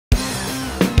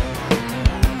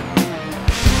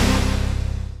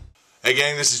Hey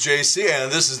gang, this is JC,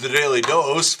 and this is the Daily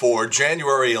Dose for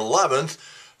January 11th,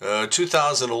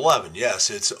 2011. Yes,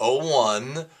 it's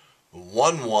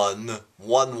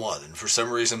 011111, and for some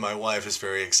reason my wife is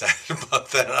very excited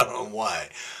about that. I don't know why.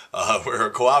 We're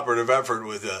a cooperative effort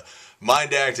with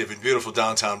Mind Active in beautiful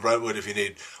downtown Brentwood. If you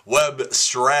need web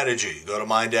strategy, go to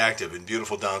Mind Active in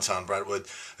beautiful downtown Brentwood.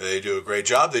 They do a great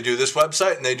job. They do this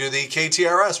website, and they do the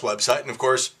KTRS website, and of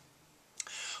course,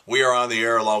 we are on the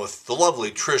air along with the lovely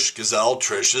Trish Gazelle.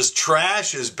 Trish's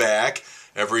Trash is back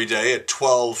every day at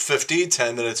 12:50,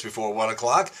 10 minutes before 1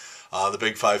 o'clock. The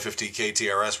big 550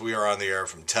 KTRS. We are on the air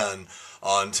from 10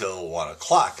 until 1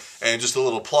 o'clock. And just a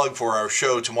little plug for our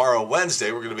show tomorrow,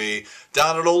 Wednesday. We're going to be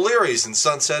down at O'Leary's in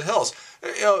Sunset Hills.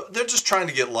 You know, they're just trying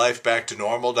to get life back to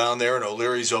normal down there, and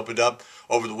O'Leary's opened up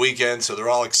over the weekend, so they're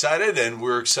all excited, and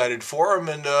we're excited for them,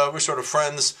 and we're sort of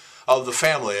friends of the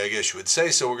family, I guess you would say.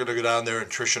 So we're going to go down there, and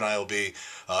Trish and I will be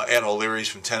at O'Leary's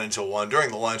from 10 until 1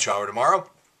 during the lunch hour tomorrow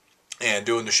and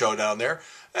doing the show down there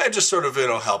and just sort of,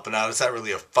 helping out. It's not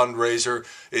really a fundraiser.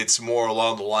 It's more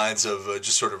along the lines of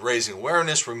just sort of raising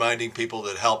awareness, reminding people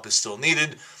that help is still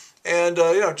needed, and,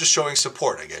 just showing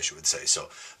support, I guess you would say. So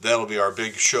that'll be our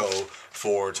big show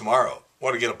for tomorrow.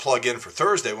 Want to get a plug in for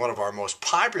Thursday. One of our most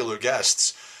popular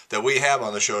guests that we have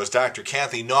on the show is Dr.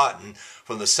 Kathy Naughton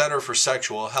from the Center for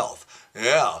Sexual Health.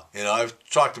 Yeah, I've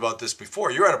talked about this before.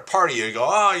 You're at a party, you go,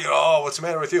 what's the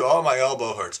matter with you? Oh, my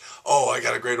elbow hurts. Oh, I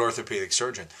got a great orthopedic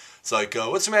surgeon. It's like,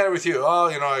 what's the matter with you? Oh,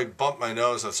 I bumped my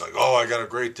nose. It's like, I got a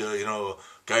great,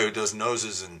 guy who does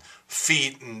noses and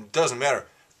feet, and it doesn't matter.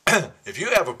 If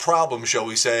you have a problem, shall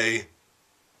we say,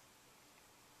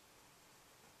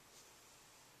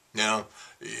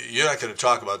 you're not going to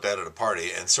talk about that at a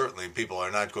party, and certainly people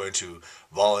are not going to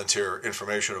volunteer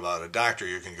information about a doctor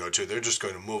you can go to. They're just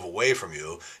going to move away from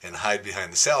you and hide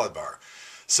behind the salad bar.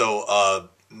 So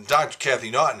Dr.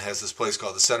 Kathy Naughton has this place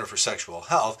called the Center for Sexual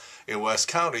Health in West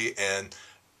County, and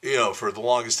for the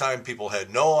longest time people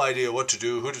had no idea what to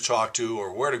do, who to talk to,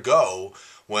 or where to go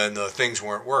when things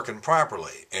weren't working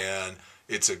properly. And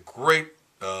it's a great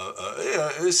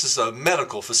this is a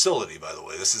medical facility, by the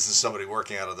way. This isn't somebody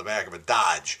working out of the back of a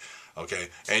Dodge, okay?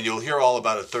 And you'll hear all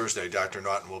about it Thursday. Dr.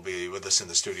 Naughton will be with us in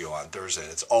the studio on Thursday.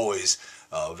 It's always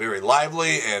very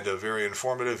lively and very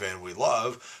informative, and we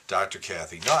love Dr.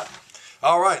 Kathy Naughton.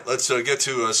 All right, let's get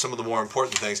to some of the more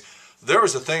important things. There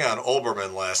was a thing on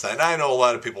Olbermann last night, and I know a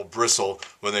lot of people bristle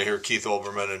when they hear Keith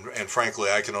Olbermann, and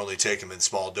frankly, I can only take him in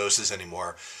small doses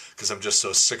anymore because I'm just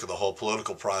so sick of the whole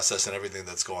political process and everything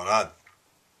that's going on.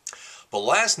 But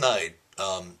last night,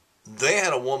 they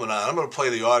had a woman on. I'm going to play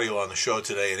the audio on the show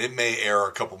today, and it may air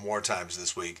a couple more times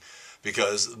this week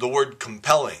because the word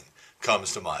compelling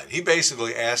comes to mind. He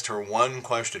basically asked her one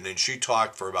question, and she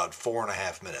talked for about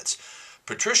 4.5 minutes.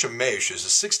 Patricia Maish is a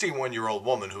 61-year-old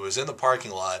woman who was in the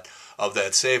parking lot of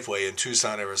that Safeway in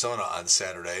Tucson, Arizona on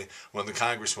Saturday when the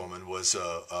congresswoman was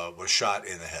shot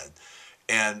in the head.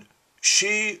 And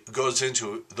she goes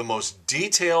into the most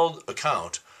detailed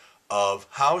account of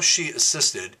how she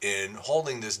assisted in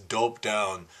holding this dope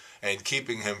down and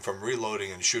keeping him from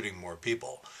reloading and shooting more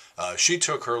people. She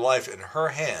took her life in her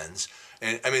hands,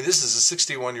 and this is a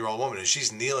 61-year-old woman, and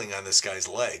she's kneeling on this guy's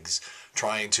legs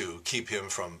trying to keep him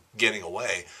from getting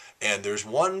away. And there's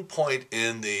one point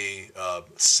in the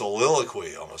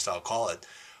soliloquy, almost I'll call it,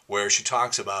 where she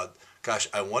talks about, gosh,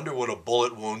 I wonder what a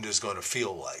bullet wound is going to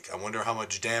feel like. I wonder how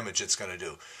much damage it's going to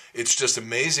do. It's just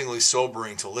amazingly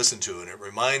sobering to listen to, and it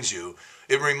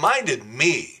reminded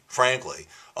me, frankly,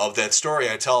 of that story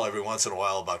I tell every once in a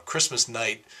while about Christmas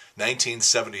night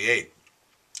 1978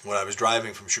 when I was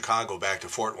driving from Chicago back to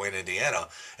Fort Wayne, Indiana,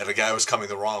 and a guy was coming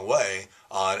the wrong way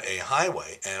on a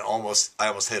highway, and I almost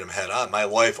hit him head on. My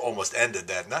life almost ended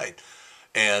that night.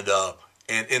 And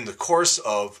in the course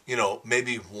of,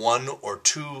 maybe 1 or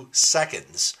 2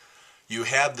 seconds, you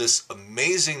have this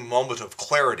amazing moment of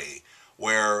clarity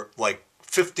where like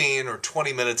 15 or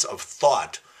 20 minutes of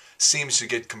thought seems to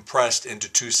get compressed into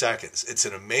 2 seconds. It's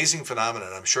an amazing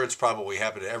phenomenon. I'm sure it's probably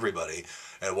happened to everybody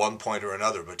at one point or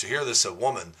another. But to hear this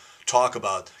woman talk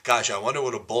about, gosh, I wonder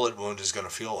what a bullet wound is going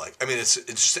to feel like. It's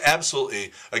just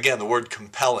absolutely, again, the word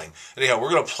compelling. Anyhow, we're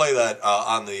going to play that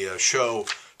on the show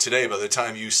today. By the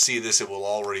time you see this, it will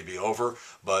already be over,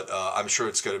 but I'm sure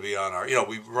it's going to be on our,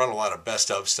 we run a lot of best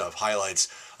of stuff, highlights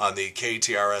on the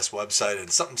KTRS website,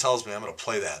 and something tells me I'm going to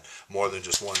play that more than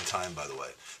just one time, by the way.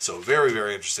 So very,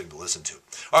 very interesting to listen to.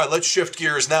 All right, let's shift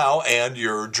gears now, and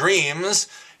your dreams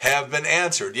have been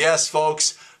answered. Yes,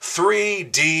 folks,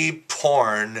 3D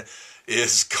porn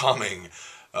is coming.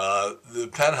 The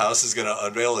Penthouse is going to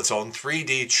unveil its own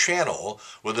 3D channel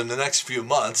within the next few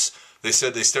months They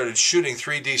said they started shooting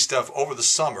 3D stuff over the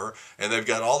summer, and they've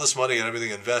got all this money and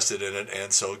everything invested in it,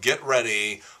 and so get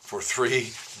ready for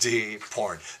 3D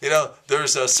porn. You know,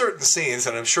 there's certain scenes,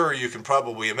 and I'm sure you can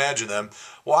probably imagine them.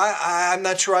 Well, I'm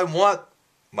not sure I want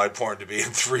my porn to be in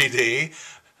 3D.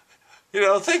 You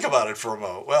know, think about it for a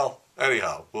moment. Well,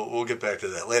 anyhow, we'll get back to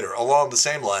that later. Along the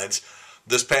same lines,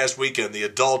 this past weekend, the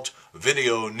Adult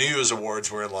Video News Awards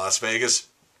were in Las Vegas.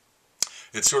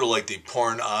 It's sort of like the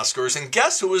porn Oscars. And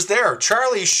guess who was there?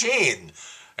 Charlie Sheen.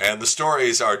 And the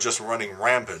stories are just running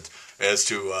rampant as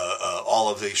to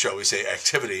all of the, shall we say,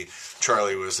 activity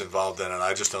Charlie was involved in. And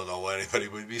I just don't know why anybody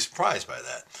would be surprised by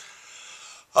that.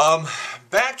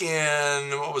 Back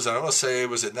in, what was it? I want to say,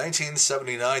 was it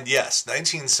 1979? Yes,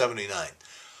 1979.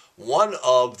 One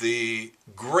of the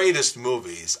greatest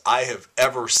movies I have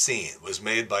ever seen was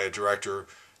made by a director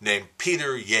named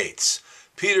Peter Yates.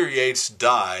 Peter Yates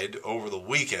died over the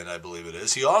weekend, I believe it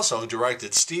is. He also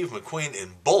directed Steve McQueen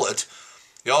in Bullitt.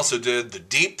 He also did The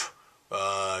Deep,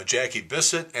 Jackie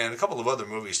Bissett, and a couple of other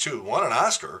movies too. Won an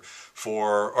Oscar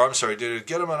for, or I'm sorry, did it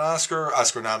get him an Oscar?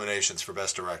 Oscar nominations for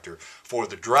Best Director for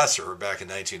The Dresser back in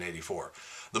 1984.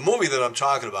 The movie that I'm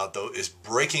talking about, though, is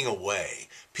Breaking Away.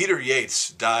 Peter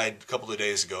Yates died a couple of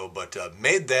days ago, but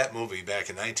made that movie back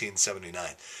in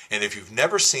 1979. And if you've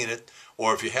never seen it,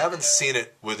 or if you haven't seen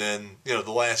it within, you know,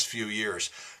 the last few years,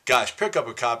 gosh, pick up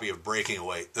a copy of Breaking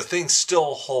Away. The thing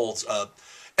still holds up.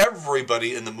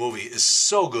 Everybody in the movie is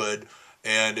so good,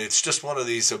 and it's just one of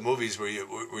these movies where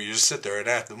you just sit there, and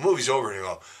after the movie's over, and you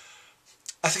go,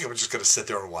 I think I'm just going to sit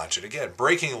there and watch it again.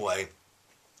 Breaking Away,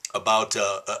 about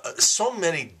so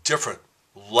many different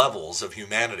levels of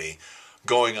humanity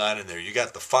going on in there. You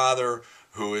got the father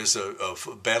who is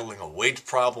battling a weight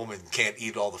problem and can't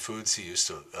eat all the foods he used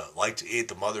to like to eat,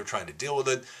 the mother trying to deal with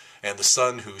it, and the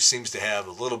son who seems to have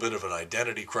a little bit of an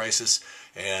identity crisis,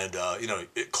 and you know,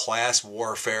 class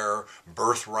warfare,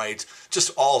 birthright,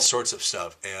 just all sorts of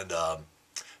stuff. And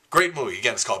great movie.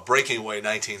 Again, it's called Breaking Away,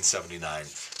 1979,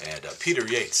 and Peter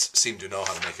Yates seemed to know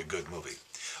how to make a good movie.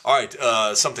 All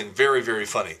right, something very, very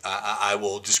funny. I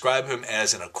will describe him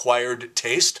as an acquired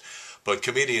taste, but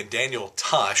comedian Daniel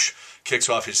Tosh kicks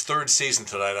off his third season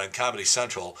tonight on Comedy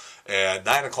Central at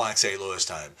 9 o'clock St. Louis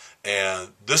time. And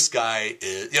this guy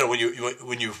is, you know,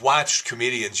 when you've watched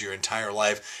comedians your entire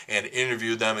life and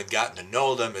interviewed them and gotten to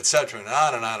know them, etc., and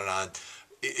on and on and on,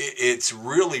 it's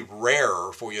really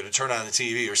rare for you to turn on the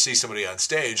TV or see somebody on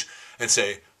stage and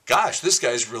say, gosh, this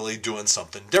guy's really doing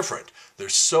something different.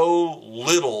 There's so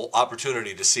little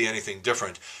opportunity to see anything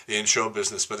different in show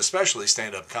business, but especially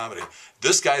stand-up comedy.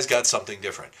 This guy's got something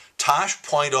different.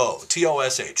 Tosh.0,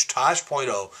 T-O-S-H,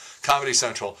 Tosh.0, Comedy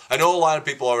Central. I know a lot of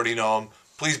people already know him.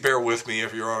 Please bear with me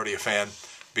if you're already a fan,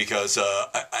 because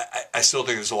I still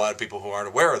think there's a lot of people who aren't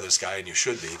aware of this guy, and you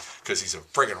should be, because he's a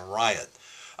friggin' riot.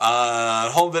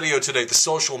 Home video today, The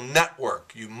Social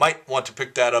Network. You might want to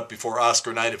pick that up before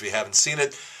Oscar night if you haven't seen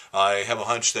it. I have a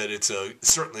hunch that it's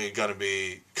certainly going to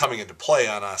be coming into play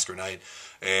on Oscar night,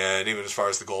 and even as far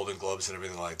as the Golden Globes and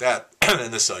everything like that.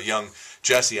 And this young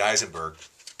Jesse Eisenberg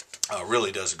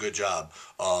really does a good job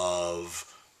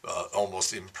of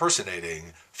almost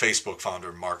impersonating Facebook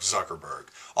founder Mark Zuckerberg.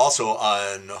 Also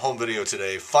on home video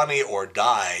today, Funny or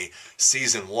Die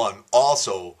Season 1,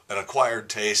 also an acquired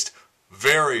taste.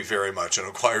 Very, very much an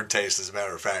acquired taste, as a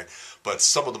matter of fact, but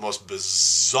some of the most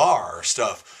bizarre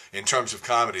stuff in terms of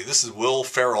comedy. This is Will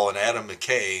Ferrell and Adam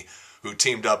McKay, who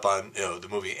teamed up on, you know, the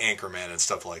movie Anchorman and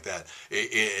stuff like that.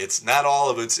 It's not all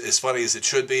of it's as funny as it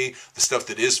should be. The stuff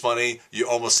that is funny, you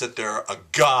almost sit there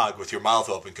agog with your mouth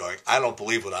open going, I don't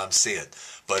believe what I'm seeing.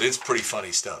 But it's pretty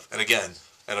funny stuff. And again,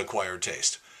 an acquired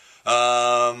taste.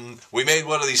 We made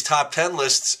one of these top 10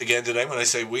 lists again today. When I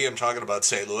say we, I'm talking about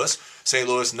St. Louis. St.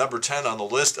 Louis, number 10 on the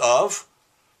list of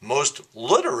most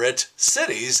literate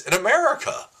cities in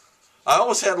America. I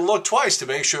almost had to look twice to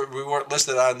make sure we weren't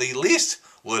listed on the least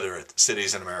literate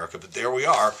cities in America, but there we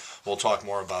are. We'll talk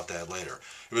more about that later.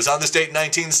 It was on this date in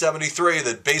 1973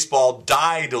 that baseball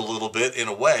died a little bit in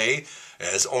a way,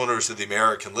 as owners of the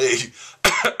American League,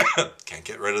 can't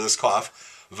get rid of this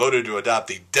cough, voted to adopt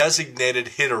the designated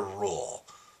hitter rule.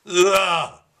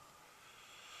 Ugh.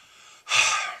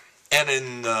 And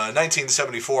in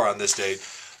 1974, on this date,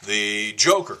 the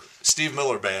Joker, Steve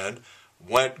Miller Band,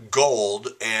 went gold,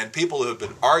 and people have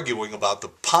been arguing about the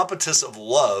pompatus of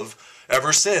love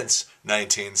ever since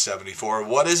 1974.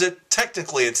 What is it?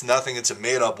 Technically, it's nothing. It's a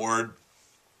made-up word.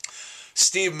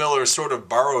 Steve Miller sort of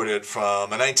borrowed it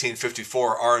from a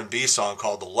 1954 R&B song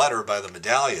called The Letter by the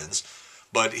Medallions,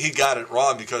 but he got it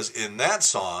wrong because in that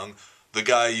song, the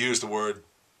guy used the word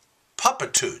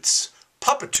puppetoots.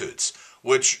 Puppetoots.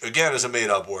 which again is a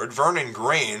made-up word. Vernon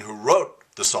Green, who wrote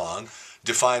the song,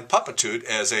 defined puppetoot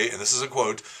as a, and this is a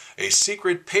quote, a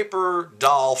secret paper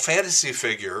doll fantasy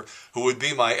figure who would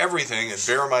be my everything and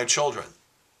bear my children.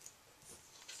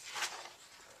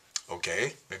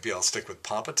 Okay, maybe I'll stick with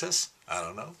pompatus. I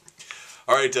don't know.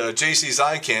 All right, JC's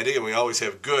Eye Candy, and we always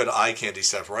have good eye candy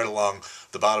stuff right along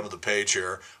the bottom of the page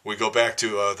here. We go back to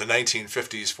the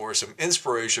 1950s for some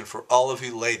inspiration for all of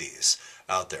you ladies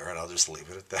out there, and I'll just leave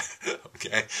it at that,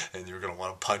 okay? And you're going to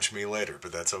want to punch me later,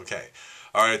 but that's okay.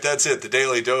 All right, that's it. The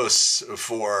Daily Dose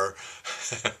for,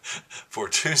 for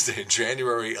Tuesday,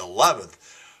 January 11th.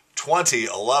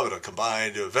 2011, a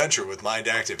combined venture with Mind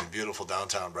Active in beautiful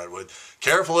downtown Brentwood.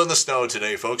 Careful in the snow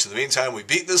today, folks. In the meantime, we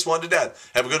beat this one to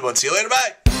death. Have a good one. See you later.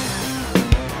 Bye.